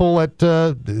many people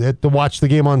to watch the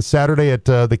game on Saturday at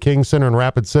the King Center in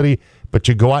Rapid City, but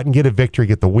you go out and get a victory,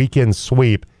 get the weekend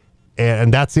sweep.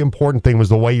 And that's the important thing, was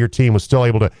the way your team was still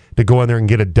able to go in there and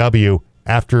get a W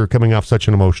after coming off such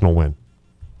an emotional win.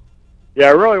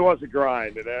 Yeah, it really was a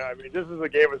grind. And I mean, just as the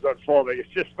game was unfolding, it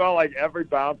just felt like every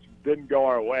bounce didn't go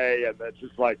our way, and it's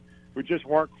just like we just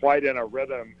weren't quite in a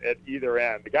rhythm at either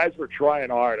end. The guys were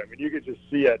trying hard. I mean, you could just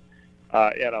see it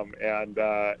in them, and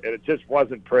it just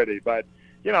wasn't pretty. But,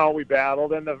 we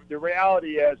battled, and the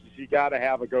reality is you got to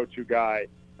have a go-to guy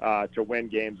to win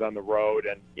games on the road.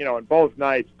 And, in both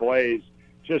nights, Blaze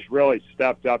just really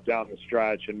stepped up down the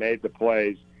stretch and made the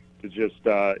plays to just,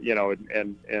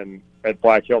 and at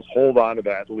Black Hills hold on to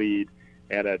that lead,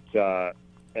 and at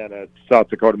South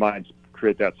Dakota Mines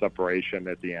create that separation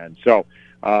at the end. So,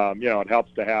 it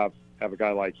helps to have a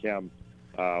guy like him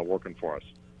working for us.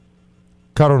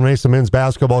 Colorado Mesa men's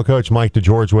basketball coach Mike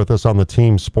DeGeorge with us on the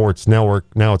Team Sports Network.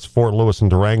 Now it's Fort Lewis and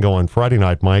Durango on Friday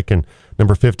night, Mike, and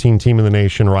number 15 team in the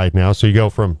nation right now. So you go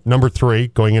from number 3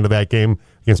 going into that game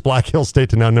against Black Hills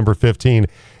State to now number 15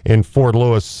 in Fort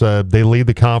Lewis. They lead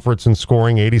the conference in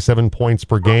scoring, 87 points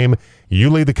per game.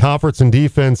 You lead the conference in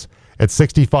defense at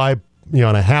 65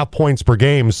 and a half points per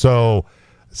game. So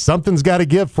something's got to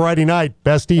give Friday night.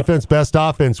 Best defense, best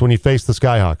offense when you face the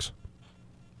Skyhawks.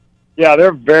 Yeah,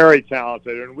 they're very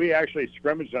talented, and we actually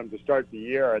scrimmaged them to start the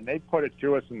year, and they put it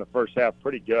to us in the first half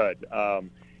pretty good.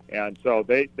 And so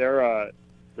they're a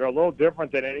little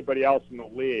different than anybody else in the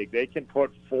league. They can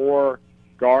put 4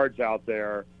 guards out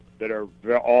there that are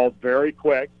all very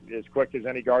quick as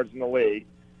any guards in the league,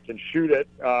 can shoot it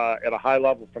at a high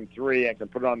level from 3, and can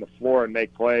put it on the floor and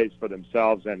make plays for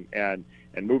themselves and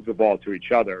move the ball to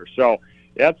each other. So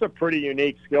that's a pretty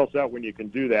unique skill set when you can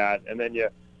do that. And then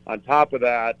on top of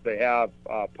that, they have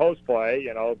post play.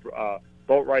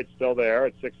 Boatwright's still there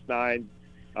at 6'9",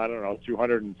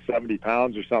 270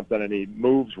 pounds or something, and he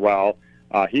moves well.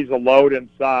 He's a load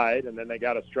inside, and then they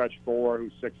got a stretch 4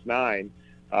 who's 6'9".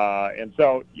 And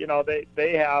so,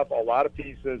 they have a lot of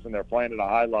pieces, and they're playing at a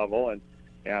high level,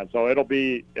 and so it'll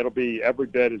be every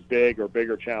bit as big or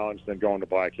bigger challenge than going to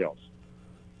Black Hills.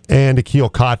 And Akil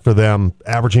Cott for them,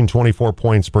 averaging 24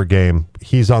 points per game.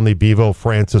 He's on the Bevo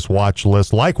Francis watch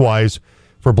list. Likewise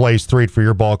for Blaze Threet for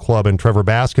your ball club, and Trevor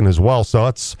Baskin as well. So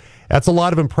that's a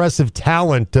lot of impressive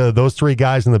talent. Those 3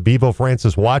 guys in the Bevo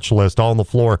Francis watch list, all on the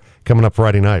floor coming up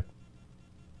Friday night.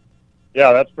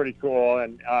 Yeah, that's pretty cool.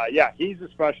 And he's a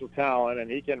special talent, and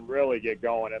he can really get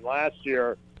going. And last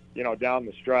year, down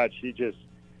the stretch, he just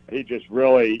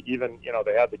really, even,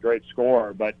 they had the great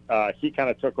score, but he kind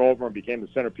of took over and became the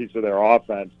centerpiece of their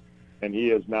offense, and he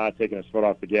has not taken his foot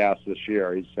off the gas this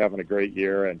year. He's having a great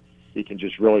year, and he can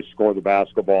just really score the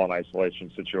basketball in isolation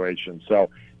situations. So,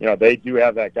 they do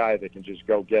have that guy that can just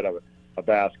go get a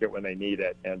basket when they need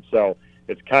it. And so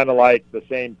it's kind of like the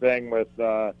same thing with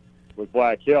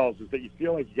Black Hills, is that you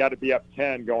feel like you got to be up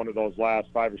 10 going to those last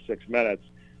 5 or 6 minutes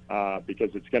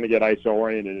because it's going to get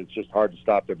ISO-oriented. It's just hard to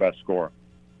stop their best scorer.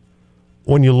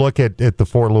 When you look at the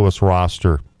Fort Lewis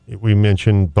roster, we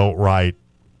mentioned Boatwright,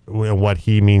 what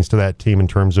he means to that team in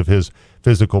terms of his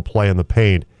physical play in the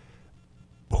paint.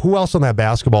 Who else on that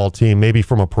basketball team, maybe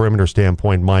from a perimeter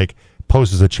standpoint, Mike,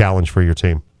 poses a challenge for your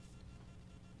team?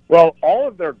 Well, all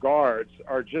of their guards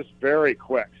are just very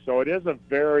quick, so it is a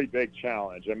very big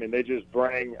challenge. I mean, they just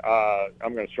bring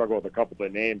I'm going to struggle with a couple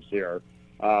of the names here.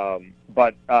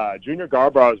 But Junior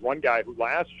Garbrough is one guy who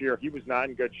last year he was not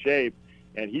in good shape,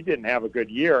 and he didn't have a good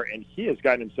year, and he has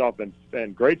gotten himself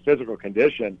in great physical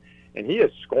condition, and he is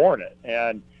scoring it.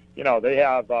 And, they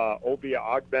have Obia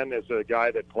Ogben is a guy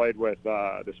that played with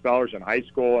the Spellers in high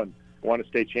school and won a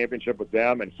state championship with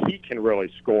them, and he can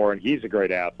really score, and he's a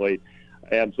great athlete.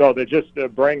 And so they just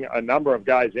bring a number of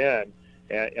guys in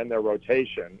their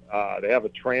rotation. They have a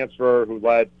transfer who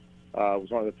was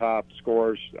one of the top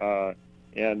scorers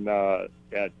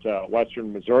at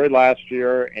Western Missouri last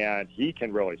year, and he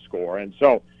can really score. And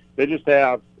so they just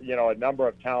have, a number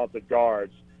of talented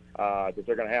guards that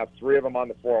they're going to have 3 of them on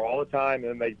the floor all the time, and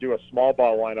then they do a small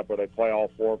ball lineup where they play all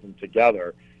 4 of them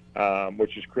together,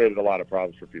 which has created a lot of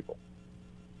problems for people.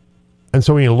 And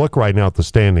so when you look right now at the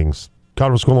standings,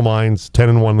 Colorado School of Mines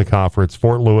 10-1 in the conference,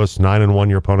 Fort Lewis 9-1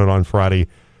 your opponent on Friday,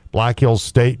 Black Hills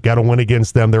State got to win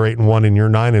against them, they're 8-1 and you're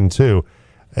 9-2.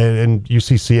 And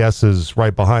UCCS is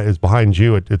behind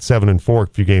you at 7-4 a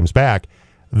few games back.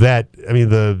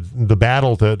 The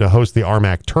battle to host the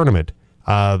RMAC tournament,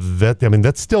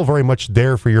 that's still very much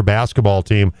there for your basketball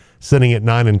team, sitting at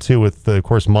 9-2 with, of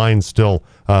course, Mines still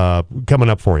coming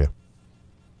up for you.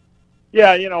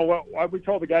 Yeah, what we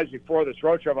told the guys before this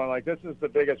road trip, I'm like, this is the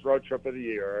biggest road trip of the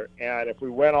year, and if we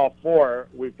win all 4,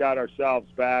 we've got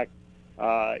ourselves back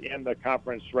in the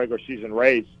conference regular season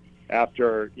race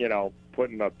after,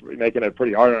 making it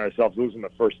pretty hard on ourselves, losing the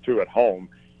first 2 at home.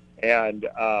 And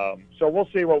so we'll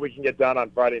see what we can get done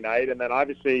on Friday night, and then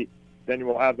obviously then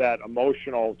we'll have that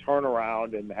emotional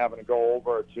turnaround and having to go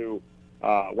over to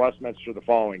Westminster the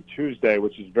following Tuesday,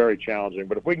 which is very challenging.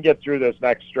 But if we can get through this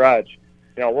next stretch,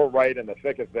 we're right in the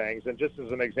thick of things. And just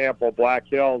as an example,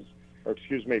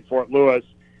 Fort Lewis,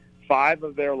 5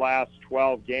 of their last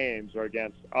 12 games are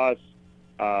against us.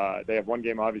 They have 1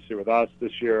 game, obviously, with us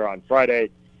this year on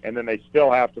Friday, and then they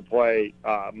still have to play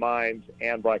Mines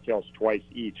and Black Hills twice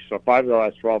each. So 5 of the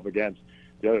last 12 against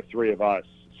the other 3 of us.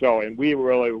 So, and we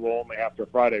really will only, after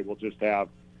Friday, we'll just have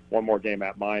 1 more game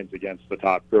at Mines against the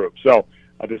top group. So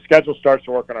the schedule starts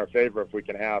to work in our favor if we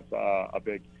can have a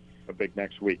big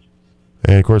next week.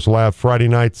 And, of course, we'll have Friday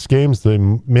night's games, the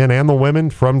men and the women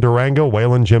from Durango,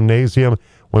 Wayland Gymnasium.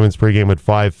 Women's pregame at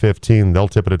 5:15. They'll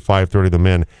tip it at 5:30. The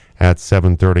men at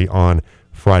 7:30 on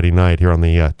Friday night here on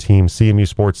the Team CMU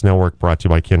Sports Network, brought to you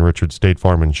by Ken Richards State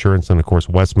Farm Insurance, and, of course,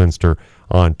 Westminster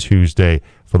on Tuesday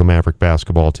for the Maverick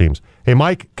basketball teams. Hey,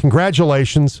 Mike,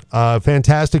 congratulations.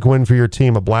 Fantastic win for your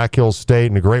team at Black Hills State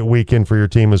and a great weekend for your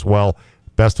team as well.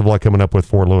 Best of luck coming up with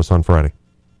Fort Lewis on Friday.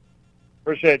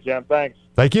 Appreciate it, Jim. Thanks.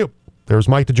 Thank you. There's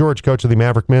Mike DeGeorge, coach of the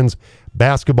Maverick men's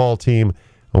basketball team,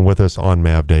 and with us on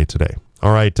Mav Day today.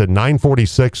 All right,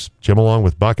 9:46, Jim along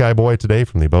with Buckeye Boy today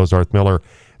from the Bozarth Miller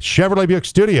Chevrolet Buick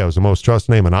Studios, the most trusted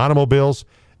name in automobiles.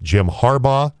 Jim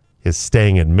Harbaugh is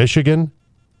staying in Michigan.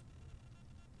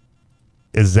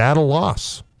 Is that a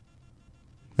loss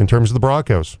in terms of the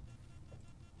Broncos?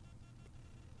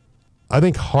 I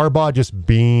think Harbaugh just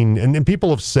being, and people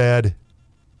have said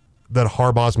that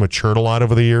Harbaugh's matured a lot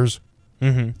over the years.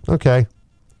 Mm-hmm. Okay.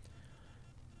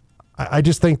 I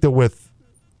just think that with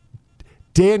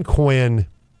Dan Quinn,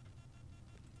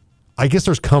 I guess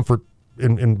there's comfort,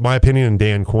 in my opinion, in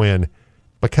Dan Quinn,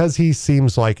 because he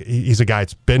seems like he's a guy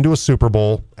that's been to a Super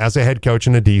Bowl as a head coach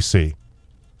in a DC.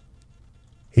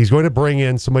 He's going to bring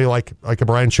in somebody like a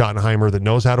Brian Schottenheimer that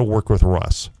knows how to work with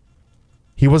Russ.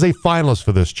 He was a finalist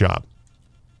for this job.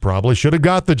 Probably should have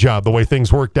got the job the way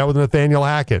things worked out with Nathaniel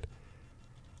Hackett.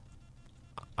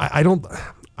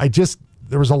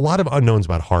 There was a lot of unknowns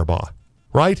about Harbaugh,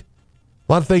 right?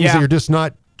 A lot of things that you're just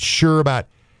not sure about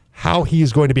how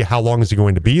he's going to be, how long is he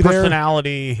going to be there?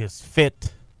 Personality, his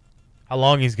fit, how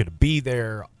long he's going to be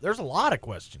there. There's a lot of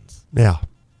questions. Yeah.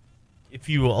 If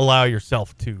you allow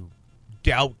yourself to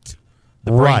doubt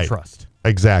the brain trust.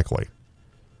 Exactly.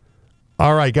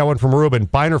 All right, got one from Ruben.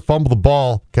 Biner fumbled the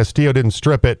ball. Castillo didn't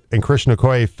strip it, and Christian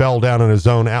Okoye fell down in his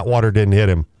zone. Atwater didn't hit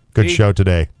him. Good show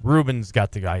today. Ruben's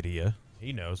got the idea.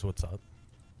 He knows what's up.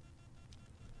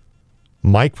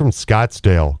 Mike from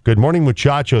Scottsdale. Good morning,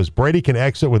 muchachos. Brady can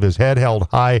exit with his head held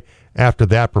high after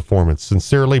that performance.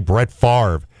 Sincerely, Brett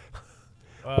Favre.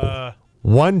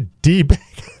 One D-bag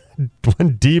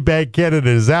candidate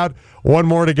is out. One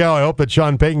more to go. I hope that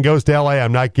Sean Payton goes to L.A.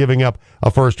 I'm not giving up a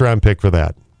first-round pick for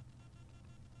that.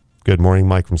 Good morning,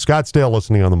 Mike from Scottsdale,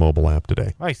 listening on the mobile app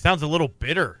today. Oh, he sounds a little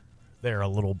bitter there a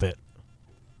little bit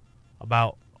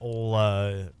about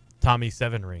old Tommy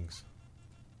Seven Rings.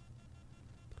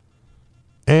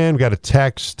 And we got a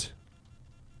text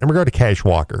in regard to Cash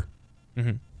Walker,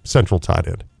 Central tight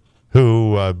end,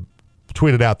 who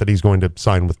tweeted out that he's going to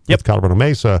sign with Colorado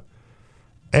Mesa.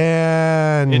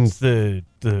 And it's the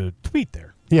tweet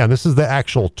there. Yeah, this is the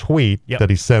actual tweet that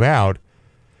he sent out.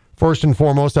 First and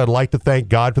foremost, I'd like to thank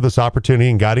God for this opportunity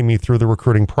and guiding me through the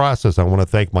recruiting process. I want to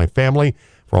thank my family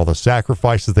for all the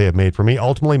sacrifices they have made for me,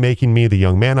 ultimately making me the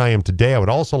young man I am today. I would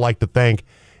also like to thank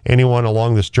anyone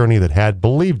along this journey that had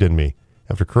believed in me.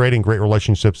 After creating great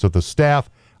relationships with the staff,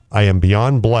 I am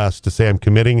beyond blessed to say I'm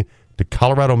committing to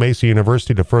Colorado Mesa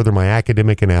University to further my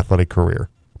academic and athletic career.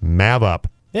 Mav up.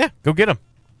 Yeah, go get him.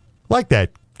 Like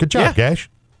that. Good job, Gash.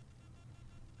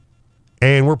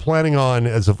 And we're planning on,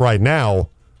 as of right now,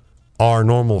 our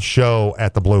normal show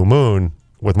at the Blue Moon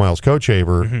with Miles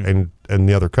Kochaver and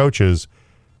the other coaches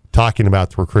talking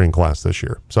about the recruiting class this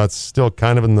year. So that's still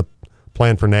kind of in the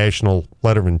plan for National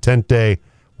Letter of Intent Day.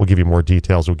 We'll give you more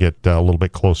details. We'll get a little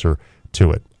bit closer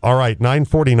to it. All right,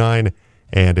 9:49,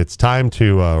 and it's time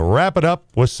to wrap it up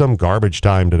with some garbage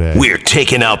time today. We're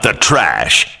taking out the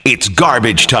trash. It's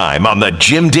garbage time on the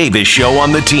Jim Davis Show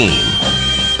on the team.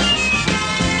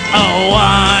 Oh,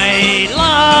 I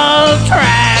love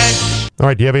trash. All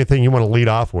right, do you have anything you want to lead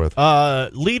off with?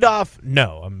 Lead off?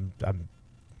 No, I'm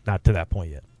not to that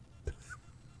point yet.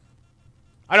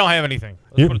 I don't have anything.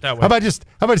 Let's put it that way. How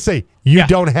about say you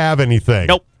don't have anything?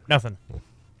 Nope, nothing.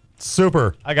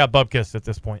 Super. I got Bubkiss at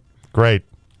this point. Great.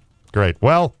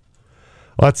 Well,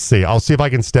 let's see. I'll see if I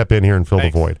can step in here and fill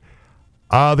the void.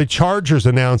 The Chargers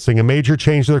announcing a major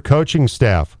change to their coaching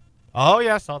staff. Oh,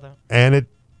 yeah, I saw that. And it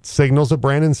signals that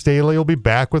Brandon Staley will be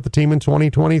back with the team in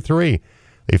 2023.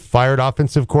 They fired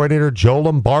offensive coordinator Joe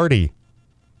Lombardi.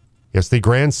 Yes, the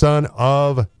grandson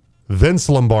of Vince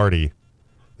Lombardi.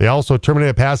 They also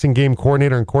terminated passing game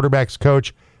coordinator and quarterbacks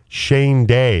coach Shane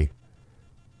Day.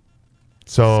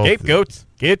 So scapegoats.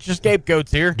 Get your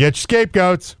scapegoats here. Get your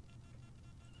scapegoats.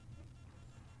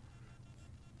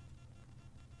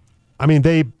 I mean,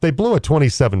 they blew a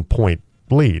 27-point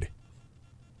lead.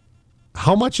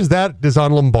 How much is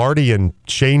on Lombardi and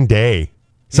Shane Day?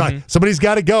 Somebody's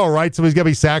got to go, right? Somebody's got to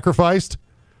be sacrificed.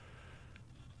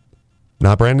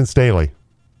 Not Brandon Staley.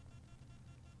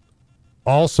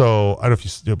 Also, I don't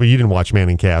know if but you didn't watch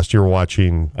Manning Cast. You were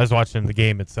watching. I was watching the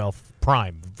game itself,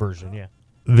 Prime version. Yeah.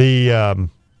 The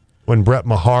when Brett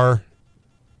Maher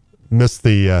missed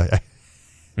the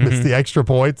missed the extra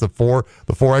points, the four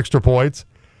extra points.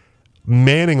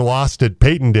 Manning lost it.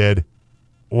 Peyton did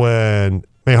when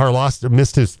Maher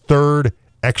missed his third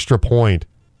extra point.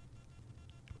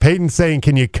 Peyton saying,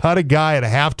 "Can you cut a guy at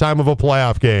halftime of a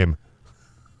playoff game?"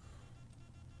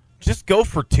 Just go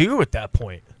for two at that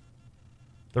point.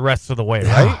 The rest of the way,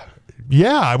 right?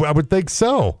 Yeah, I would think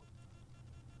so.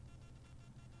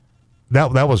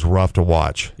 That was rough to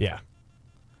watch. Yeah.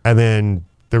 And then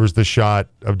there was the shot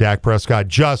of Dak Prescott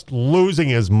just losing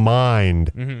his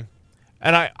mind. Mm-hmm.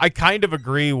 And I kind of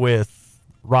agree with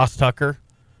Ross Tucker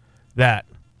that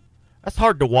that's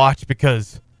hard to watch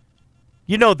because,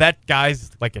 that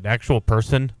guy's like an actual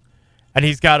person, and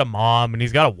he's got a mom and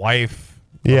he's got a wife.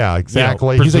 Yeah,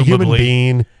 exactly. He's a human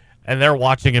being. And they're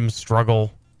watching him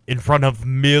struggle in front of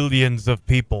millions of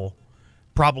people,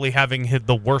 probably having hit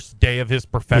the worst day of his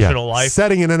professional life.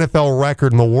 Setting an NFL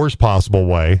record in the worst possible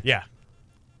way. Yeah.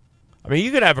 I mean,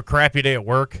 you could have a crappy day at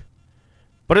work,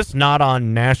 but it's not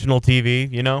on national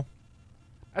TV,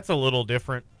 That's a little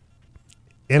different.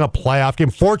 In a playoff game.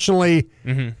 Fortunately,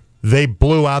 they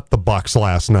blew out the Bucs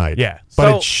last night. Yeah.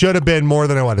 But it should have been more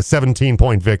than, a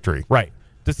 17-point victory. Right.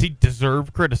 Does he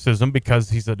deserve criticism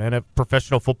because he's a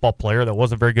professional football player that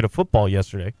wasn't very good at football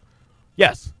yesterday?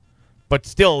 Yes. But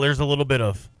still, there's a little bit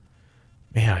of,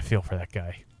 man, I feel for that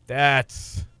guy.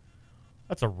 That's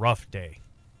a rough day.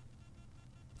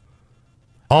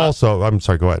 Also, I'm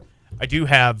sorry, go ahead. I do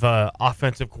have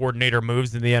offensive coordinator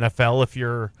moves in the NFL if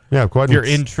you're go ahead. If you're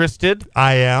interested.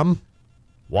 I am.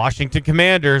 Washington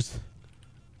Commanders,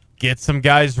 get some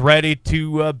guys ready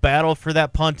to battle for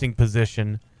that punting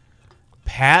position.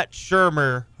 Pat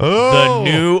Shurmur, the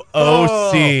new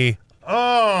OC.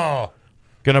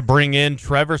 Gonna bring in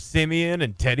Trevor Siemian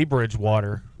and Teddy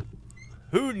Bridgewater.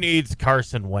 Who needs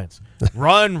Carson Wentz?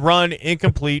 Run,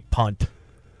 incomplete, punt.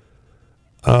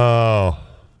 Oh,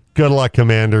 good luck,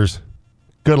 Commanders.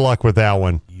 Good luck with that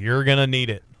one. You're gonna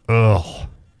need it. Ugh.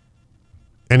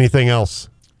 Anything else?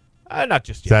 Not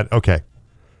just yet. Is that okay?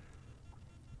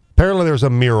 Apparently, there's a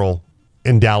mural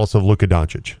in Dallas of Luka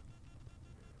Doncic.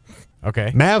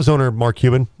 Okay. Mavs owner Mark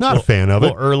Cuban, not a fan of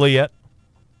it. Early yet?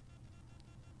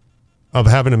 Of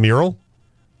having a mural?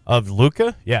 Of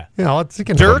Luka? Yeah. Yeah,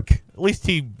 Dirk, at least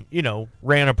he,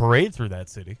 ran a parade through that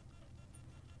city.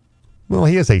 Well,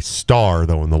 he is a star,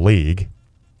 though, in the league.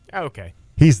 Okay.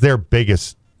 He's their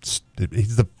biggest,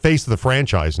 he's the face of the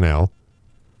franchise now.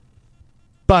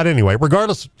 But anyway,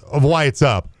 regardless of why it's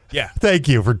up, thank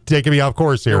you for taking me off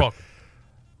course here. You're welcome.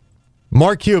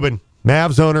 Mark Cuban,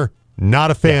 Mavs owner,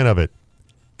 not a fan of it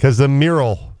because the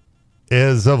mural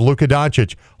is of Luka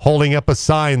Doncic holding up a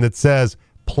sign that says,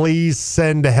 "Please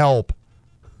send help."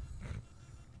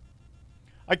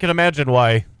 I can imagine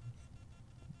why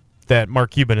that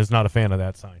Mark Cuban is not a fan of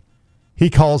that sign. He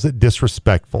calls it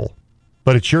disrespectful,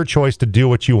 but it's your choice to do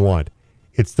what you want.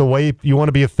 It's the way you want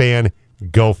to be a fan.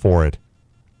 Go for it.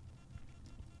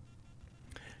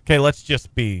 Okay, let's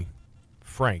just be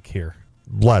frank here.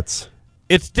 Let's.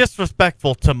 It's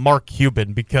disrespectful to Mark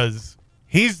Cuban because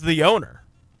he's the owner.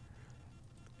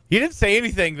 He didn't say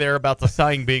anything there about the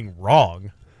sign being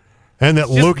wrong. And that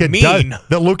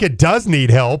Luka does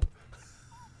need help.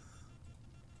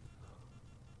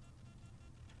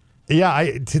 Yeah,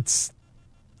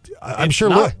 I'm sure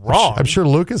wrong. I'm sure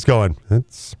Luka's going,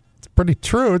 it's pretty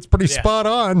true. It's pretty spot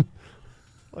on.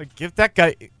 Like, give that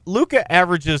guy. Luka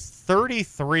averages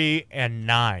 33 and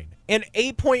 9 and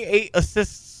 8.8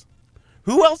 assists.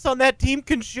 Who else on that team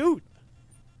can shoot?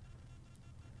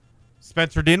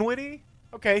 Spencer Dinwiddie?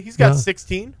 Okay, he's got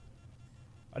 16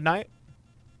 a night.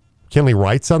 Kenley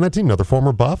Wright's on that team, another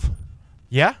former Buff.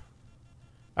 Yeah.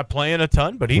 Not playing a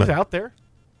ton, but he's out there.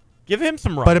 Give him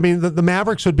some run. But, I mean, the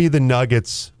Mavericks would be the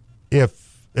Nuggets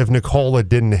if Nikola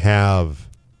didn't have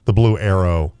the blue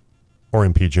arrow or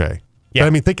MPJ. Yeah. But, I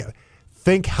mean,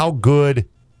 think how good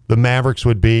the Mavericks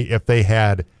would be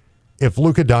if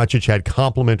Luka Doncic had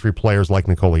complementary players like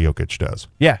Nikola Jokic does.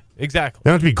 Yeah, exactly. They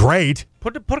don't have to be great.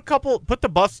 Put the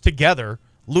Buffs together,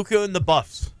 Luka and the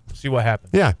Buffs. See what happens.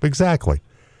 Yeah, exactly.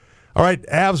 All right,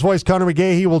 Avs voice Connor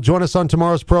McGahey will join us on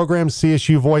tomorrow's program.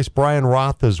 CSU voice Brian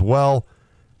Roth as well.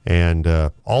 And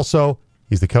also,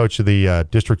 he's the coach of the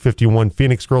District 51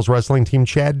 Phoenix girls wrestling team.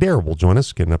 Chad Dare will join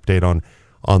us, get an update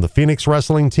on the Phoenix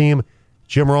wrestling team.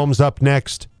 Jim Rome's up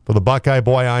next. For the Buckeye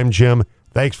Boy, I'm Jim.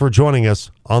 Thanks for joining us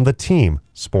on the Team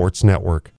Sports Network.